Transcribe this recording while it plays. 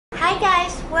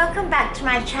welcome back to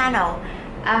my channel.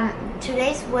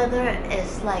 Today's weather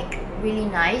is like really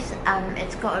nice.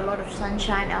 It's got a lot of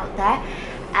sunshine out there,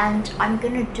 and I'm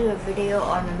gonna do a video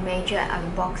on a major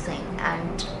unboxing,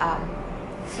 and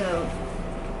so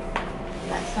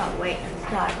let's not wait and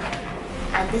start.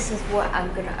 And this is what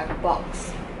I'm gonna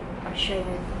unbox. I'll show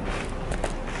you.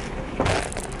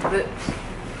 Oops,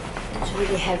 it's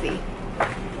really heavy.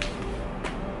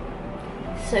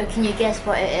 So can you guess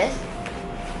what it is?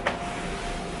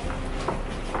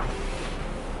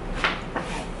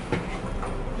 Okay,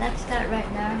 let's start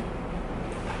right now.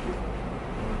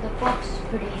 The box is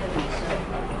pretty heavy, so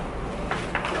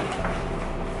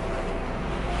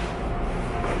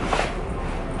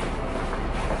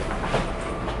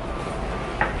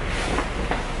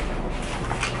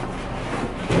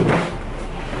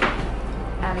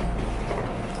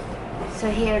so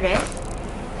here it is.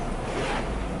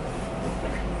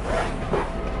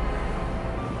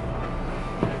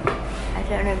 I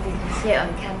don't know if you can see it on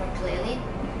camera clearly,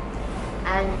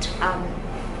 and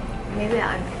maybe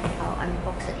I'll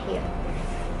unbox it here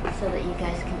so that you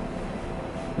guys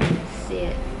can see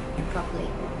it properly.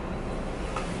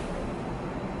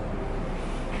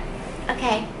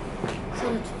 Okay,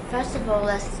 so first of all,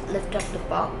 let's lift up the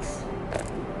box.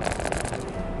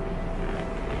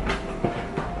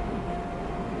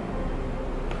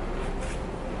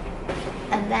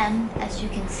 And then, as you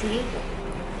can see,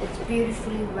 it's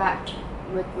beautifully wrapped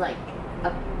with like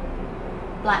a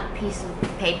black piece of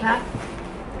paper,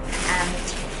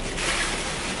 and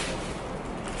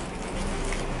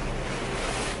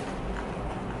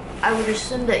I would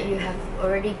assume that you have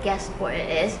already guessed what it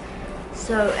is.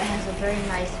 So it has a very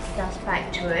nice dust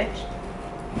bag to it,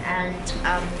 and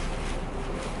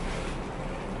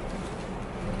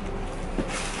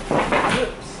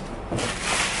oops,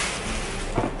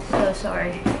 so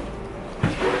sorry.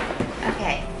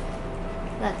 Okay,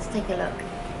 let's take a look.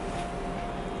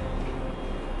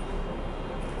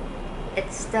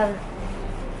 It's the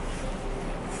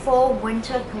fall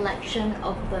winter collection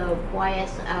of the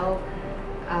YSL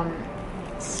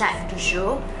Sac de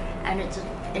Jour, and it's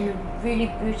in a really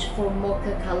beautiful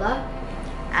mocha color,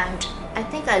 and I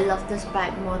think I love this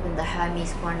bag more than the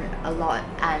Hermes one a lot,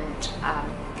 and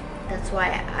that's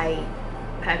why I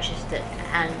purchased it.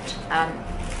 And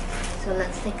so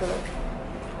let's take a look.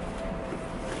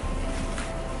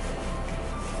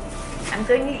 I'm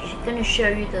going to show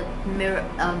you the mirror,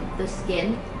 the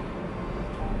skin.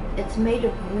 It's made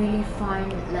of really fine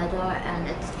leather, and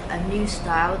it's a new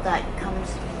style that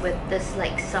comes with this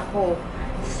like supple,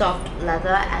 soft leather.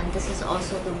 And this is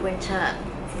also the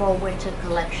fall winter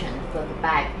collection for the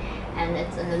bag, and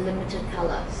it's in a limited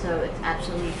color, so it's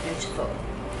absolutely beautiful.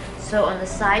 So on the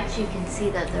sides, you can see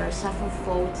that there are several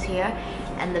folds here,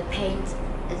 and the paint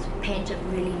is painted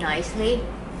really nicely.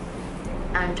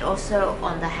 And also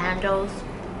on the handles,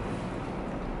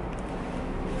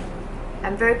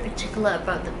 I'm very particular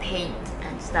about the paint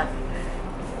and stuff.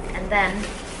 And then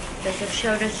there's a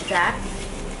shoulder strap,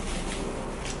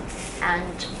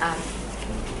 and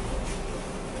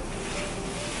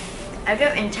I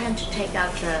don't intend to take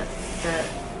out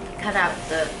cut out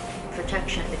the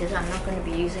protection, because I'm not going to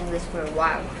be using this for a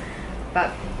while.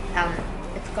 But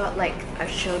it's got like a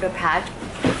shoulder pad,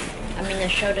 a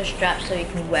shoulder strap, so you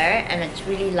can wear it, and it's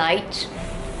really light.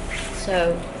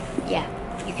 So yeah,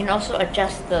 you can also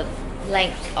adjust the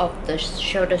length of the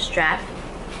shoulder strap.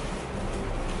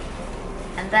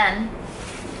 And then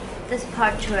this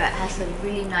part to it has a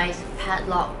really nice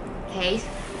padlock case,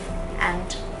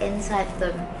 and inside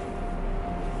the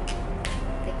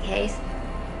case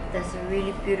there's a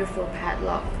really beautiful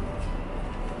padlock.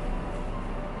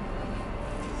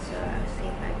 So I'll see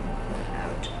if I can pull it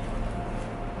out.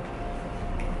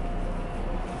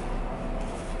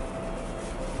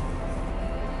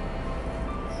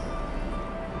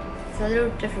 It's a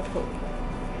little difficult.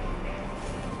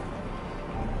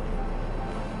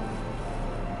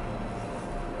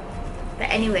 But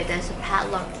anyway, there's a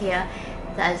padlock here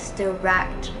that is still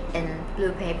wrapped in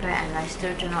blue paper, and I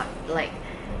still do not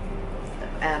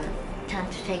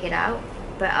tend to take it out.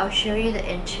 But I'll show you the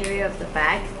interior of the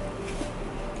bag.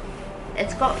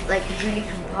 It's got like really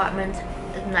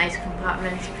nice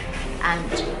compartments,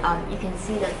 and you can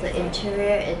see that the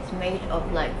interior is made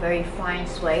of like very fine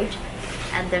suede,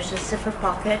 and there's a zipper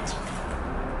pocket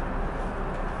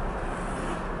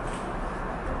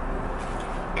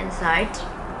inside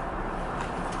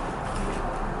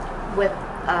with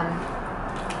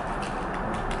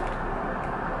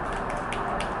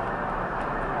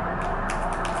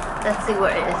let's see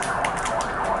what it is.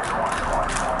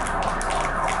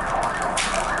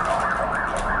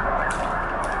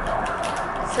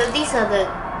 So these are the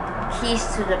keys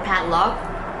to the padlock,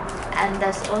 and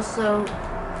there's also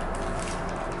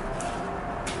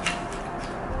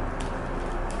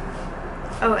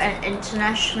an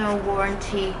international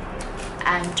warranty,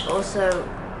 and also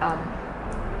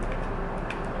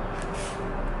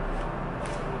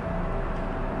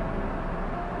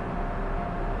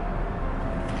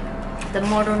the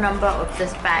model number of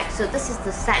this bag. So this is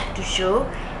the Sac de Jour,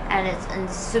 and it's in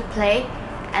souple,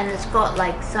 and it's got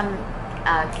like some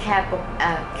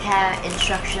care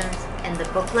instructions in the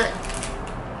booklet.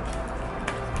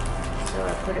 So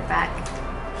I put it back,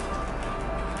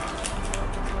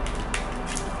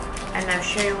 and I'll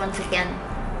show you once again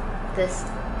this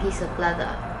piece of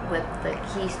leather with the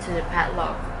keys to the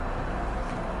padlock.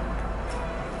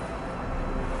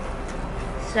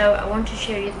 So I want to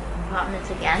show you the compartments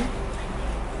again.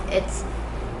 It's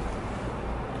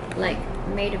like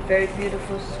made of very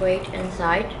beautiful suede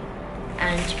inside,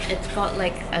 and it's got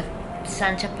like a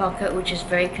center pocket, which is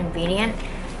very convenient.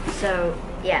 So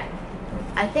yeah,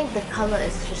 I think the color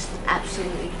is just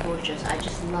absolutely gorgeous. I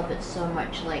just love it so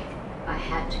much, like I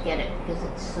had to get it because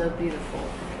it's so beautiful.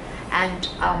 And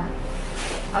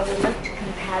I would like to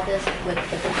compare this with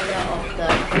the color of the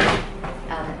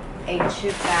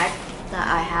A2 bag that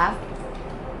I have,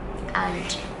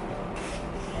 and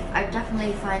I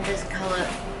definitely find this color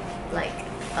like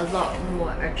a lot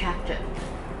more attractive,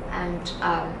 and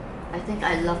I think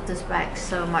I love this bag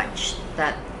so much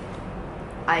that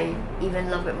I even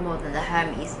love it more than the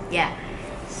Hermes. Yeah,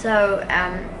 so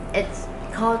it's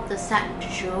called the Sac de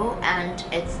Jour, and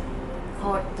it's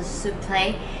called the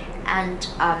souple, and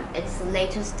it's the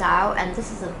latest style, and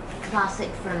this is a classic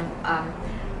from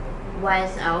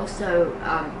YSL, so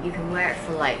you can wear it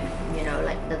for like, you know,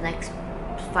 like the next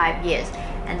 5 years.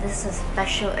 And this is a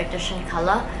special edition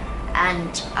color,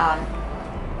 and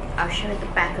I'll show you the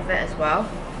back of it as well.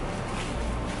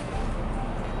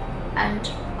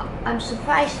 And I'm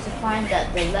surprised to find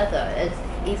that the leather is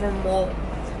even more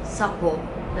supple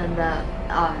than the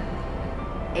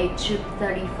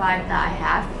A235 that I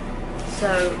have.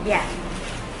 So yeah,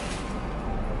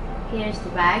 here's the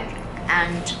bag,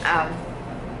 and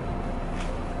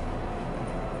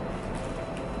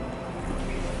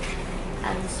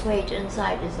the suede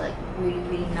inside is like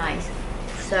really nice.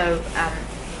 So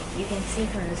you can see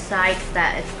from the side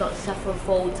that it's got several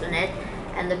folds in it,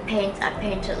 and the paints are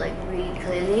painted like really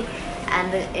clearly,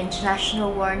 and the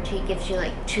international warranty gives you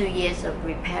like 2 years of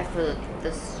repair for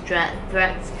the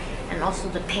threads and also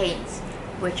the paints,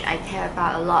 which I care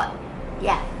about a lot.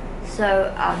 Yeah,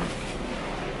 so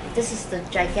this is the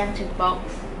gigantic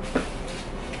box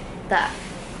that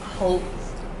holds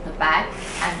the bag,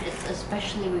 and it's a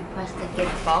specially requested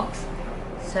gift box.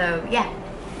 So yeah,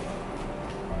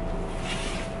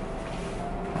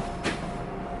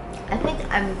 I think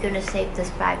I'm gonna save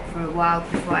this bag for a while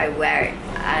before I wear it,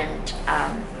 and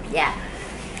yeah,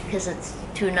 because it's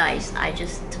too nice. I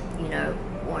just, you know,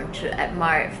 want to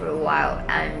admire it for a while.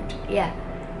 And yeah,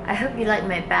 I hope you like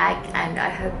my bag, and I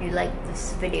hope you like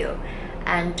this video,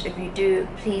 and if you do,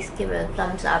 please give it a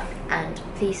thumbs up, and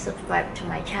please subscribe to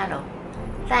my channel.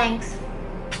 Thanks.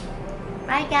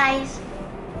 Bye guys.